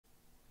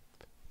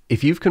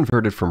If you've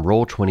converted from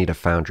Roll20 to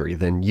Foundry,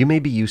 then you may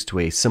be used to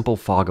a simple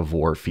fog of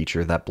war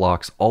feature that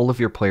blocks all of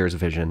your players'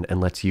 vision and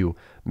lets you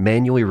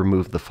manually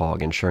remove the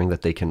fog, ensuring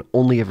that they can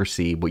only ever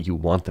see what you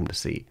want them to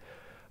see.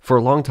 For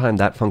a long time,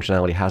 that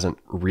functionality hasn't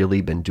really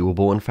been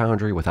doable in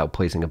Foundry without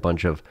placing a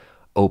bunch of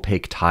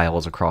opaque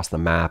tiles across the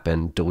map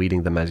and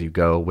deleting them as you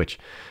go, which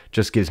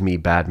just gives me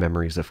bad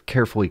memories of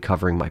carefully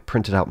covering my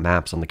printed out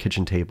maps on the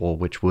kitchen table,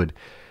 which would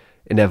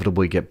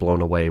inevitably get blown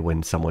away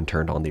when someone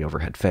turned on the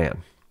overhead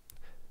fan.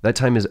 That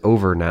time is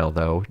over now,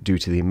 though, due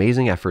to the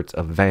amazing efforts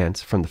of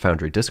Vance from the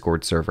Foundry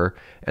Discord server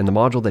and the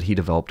module that he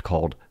developed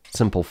called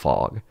Simple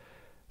Fog.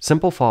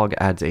 Simple Fog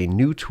adds a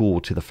new tool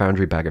to the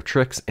Foundry bag of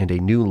tricks and a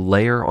new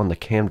layer on the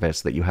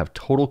canvas that you have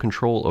total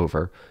control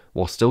over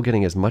while still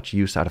getting as much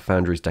use out of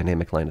Foundry's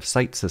dynamic line of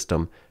sight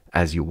system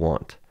as you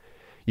want.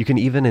 You can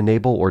even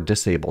enable or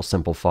disable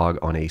Simple Fog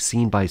on a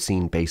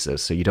scene-by-scene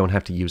basis, so you don't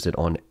have to use it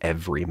on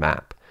every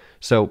map.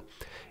 So,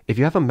 if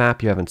you have a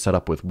map you haven't set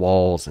up with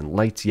walls and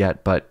lights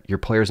yet, but your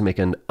players make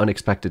an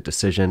unexpected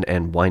decision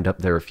and wind up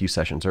there a few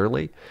sessions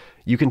early,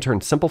 you can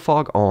turn Simple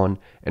Fog on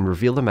and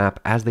reveal the map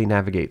as they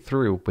navigate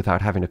through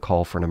without having to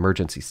call for an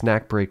emergency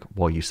snack break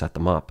while you set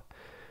them up.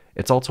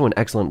 It's also an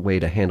excellent way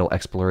to handle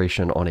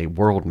exploration on a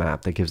world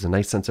map that gives a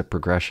nice sense of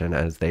progression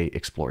as they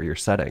explore your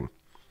setting.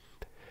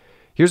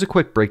 Here's a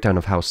quick breakdown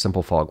of how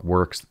Simple Fog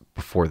works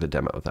before the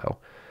demo, though.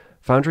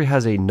 Foundry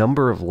has a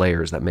number of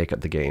layers that make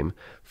up the game.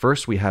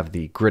 First, we have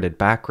the gridded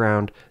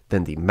background,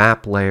 then the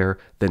map layer,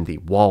 then the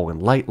wall and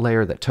light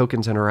layer that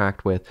tokens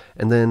interact with,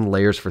 and then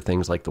layers for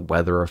things like the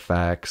weather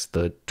effects,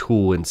 the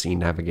tool and scene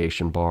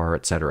navigation bar,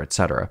 etc.,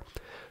 etc.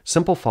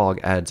 Simple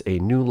Fog adds a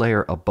new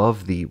layer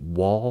above the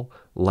wall,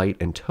 light,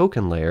 and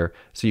token layer,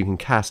 so you can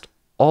cast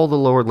all the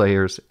lower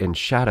layers in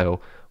shadow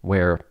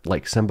where,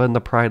 like Simba in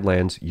the Pride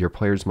Lands, your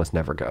players must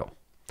never go.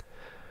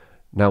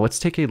 Now let's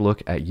take a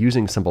look at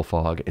using Simple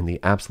Fog in the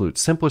absolute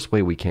simplest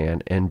way we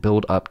can and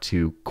build up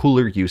to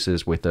cooler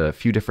uses with a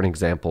few different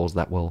examples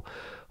that will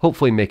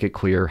hopefully make it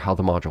clear how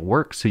the module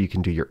works so you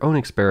can do your own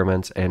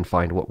experiments and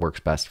find what works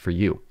best for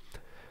you.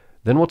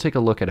 Then we'll take a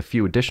look at a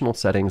few additional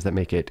settings that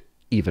make it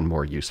even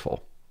more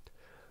useful.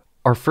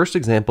 Our first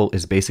example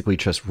is basically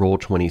just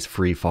Roll20's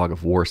free Fog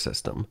of War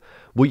system.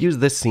 We'll use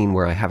this scene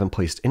where I haven't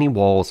placed any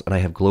walls and I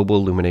have global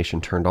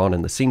illumination turned on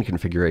in the scene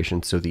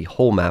configuration so the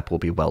whole map will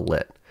be well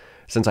lit.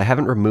 Since I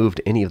haven't removed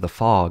any of the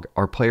fog,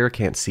 our player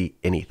can't see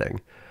anything.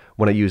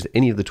 When I use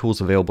any of the tools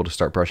available to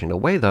start brushing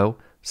away though,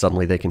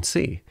 suddenly they can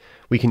see.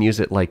 We can use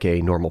it like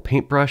a normal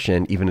paintbrush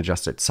and even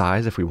adjust its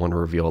size if we want to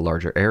reveal a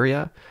larger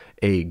area,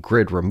 a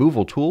grid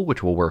removal tool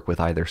which will work with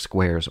either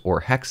squares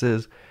or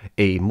hexes,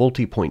 a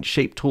multi-point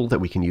shape tool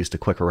that we can use to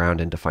click around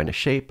and define a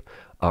shape,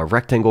 a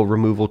rectangle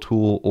removal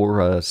tool, or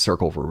a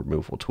circle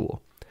removal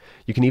tool.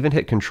 You can even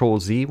hit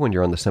Ctrl-Z when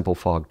you're on the Simple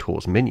Fog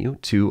Tools menu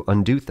to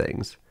undo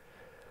things.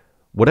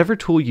 Whatever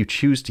tool you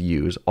choose to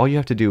use, all you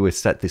have to do is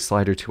set the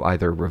slider to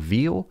either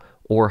reveal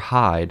or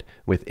hide,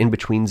 with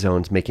in-between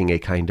zones making a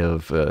kind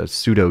of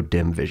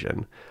pseudo-dim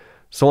vision.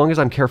 So long as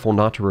I'm careful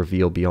not to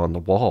reveal beyond the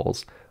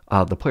walls,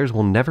 the players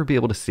will never be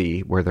able to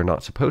see where they're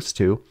not supposed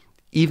to,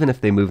 even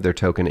if they move their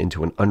token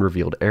into an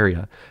unrevealed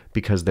area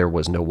because there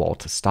was no wall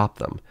to stop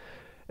them.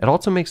 It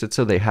also makes it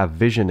so they have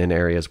vision in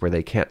areas where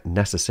they can't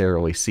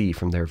necessarily see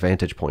from their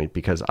vantage point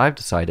because I've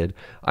decided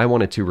I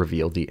wanted to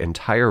reveal the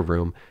entire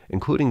room,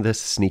 including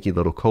this sneaky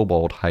little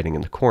kobold hiding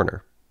in the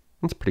corner.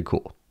 That's pretty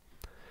cool.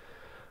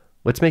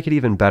 Let's make it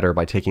even better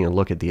by taking a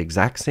look at the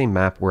exact same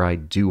map where I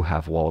do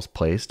have walls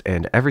placed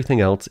and everything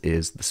else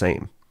is the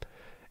same.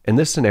 In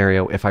this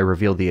scenario, if I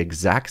reveal the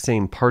exact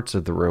same parts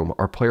of the room,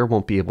 our player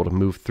won't be able to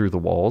move through the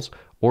walls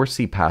or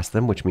see past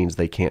them, which means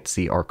they can't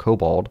see our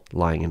kobold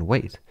lying in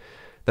wait.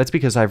 That's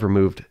because I've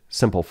removed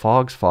Simple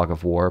Fog's Fog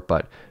of War,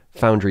 but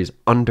Foundry's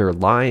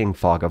underlying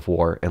Fog of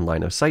War and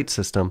line of sight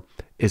system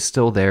is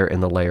still there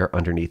in the layer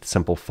underneath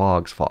Simple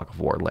Fog's Fog of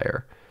War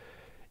layer.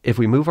 If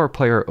we move our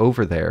player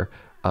over there,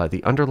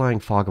 the underlying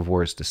Fog of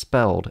War is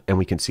dispelled and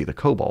we can see the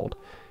kobold.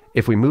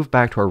 If we move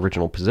back to our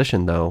original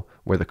position though,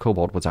 where the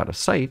kobold was out of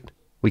sight,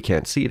 we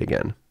can't see it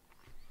again.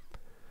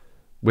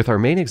 With our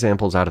main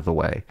examples out of the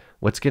way,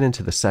 let's get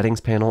into the settings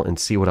panel and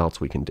see what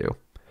else we can do.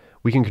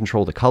 We can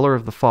control the color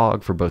of the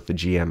fog for both the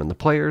GM and the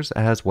players,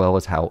 as well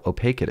as how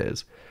opaque it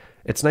is.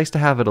 It's nice to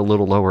have it a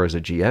little lower as a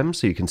GM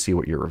so you can see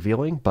what you're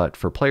revealing, but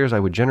for players I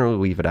would generally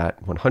leave it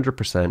at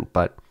 100%,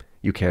 but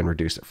you can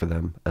reduce it for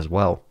them as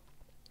well.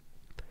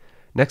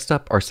 Next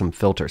up are some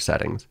filter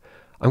settings.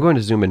 I'm going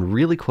to zoom in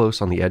really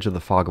close on the edge of the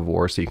Fog of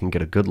War so you can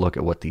get a good look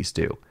at what these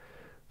do.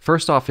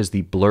 First off is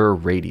the blur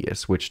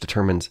radius, which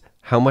determines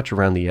how much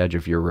around the edge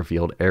of your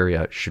revealed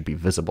area should be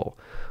visible.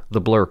 The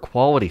blur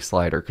quality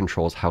slider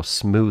controls how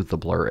smooth the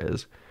blur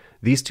is.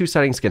 These two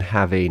settings can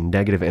have a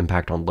negative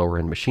impact on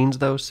lower-end machines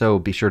though, so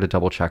be sure to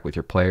double check with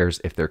your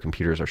players if their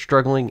computers are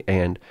struggling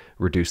and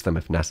reduce them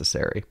if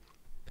necessary.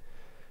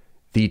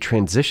 The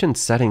transition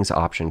settings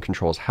option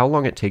controls how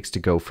long it takes to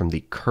go from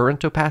the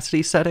current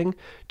opacity setting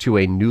to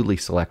a newly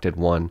selected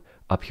one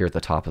up here at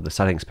the top of the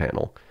settings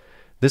panel.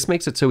 This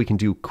makes it so we can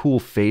do cool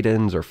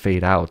fade-ins or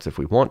fade-outs if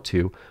we want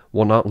to,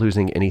 while not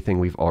losing anything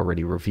we've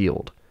already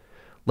revealed.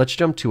 Let's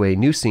jump to a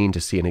new scene to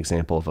see an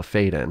example of a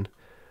fade-in.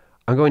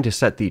 I'm going to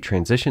set the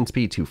transition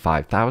speed to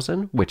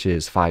 5000, which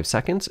is 5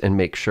 seconds, and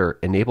make sure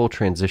Enable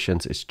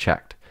Transitions is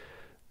checked.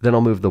 Then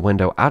I'll move the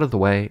window out of the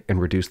way and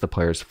reduce the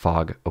player's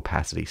fog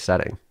opacity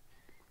setting.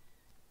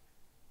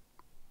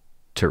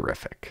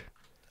 Terrific.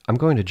 I'm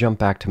going to jump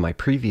back to my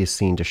previous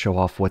scene to show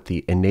off what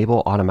the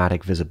Enable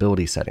Automatic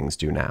Visibility settings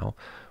do now.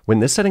 When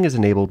this setting is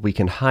enabled, we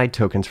can hide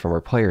tokens from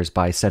our players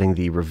by setting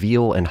the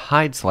Reveal and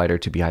Hide slider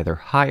to be either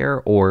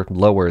higher or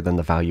lower than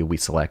the value we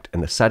select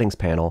in the settings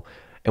panel,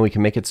 and we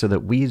can make it so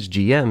that we as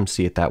GM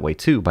see it that way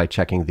too by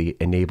checking the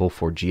Enable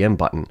for GM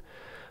button.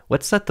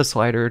 Let's set the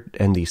slider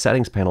and the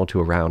settings panel to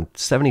around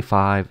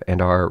 75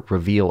 and our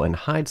Reveal and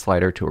Hide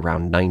slider to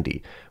around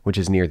 90, which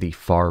is near the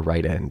far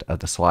right end of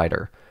the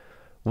slider.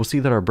 We'll see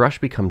that our brush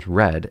becomes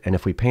red, and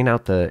if we paint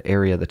out the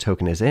area the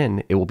token is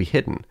in, it will be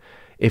hidden.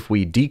 If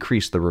we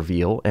decrease the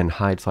Reveal and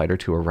Hide slider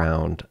to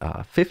around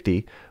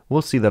 50,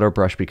 we'll see that our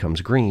brush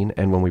becomes green,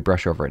 and when we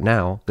brush over it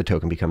now, the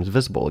token becomes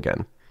visible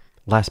again.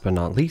 Last but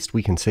not least,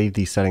 we can save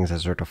these settings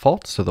as our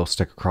default so they'll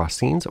stick across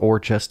scenes, or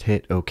just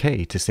hit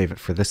OK to save it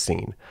for this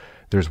scene.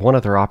 There's one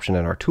other option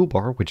in our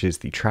toolbar, which is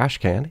the trash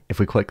can. If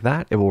we click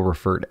that, it will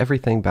revert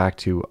everything back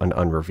to an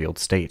unrevealed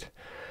state.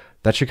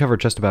 That should cover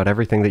just about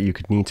everything that you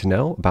could need to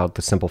know about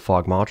the Simple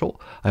Fog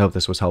module. I hope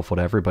this was helpful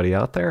to everybody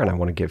out there, and I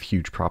want to give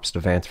huge props to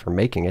Vance for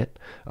making it.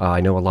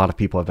 I know a lot of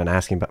people have been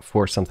asking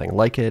for something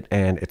like it,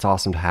 and it's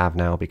awesome to have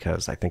now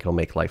because I think it'll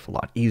make life a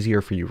lot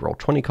easier for you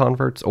Roll20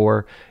 converts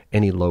or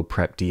any low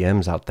prep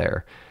DMs out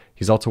there.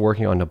 He's also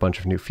working on a bunch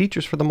of new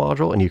features for the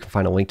module, and you can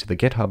find a link to the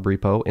GitHub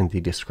repo in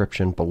the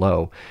description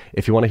below.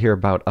 If you want to hear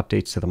about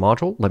updates to the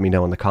module, let me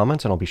know in the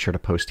comments, and I'll be sure to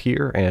post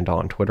here and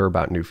on Twitter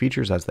about new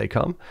features as they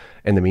come.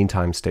 In the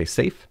meantime, stay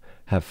safe,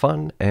 have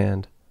fun,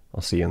 and I'll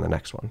see you in the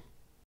next one.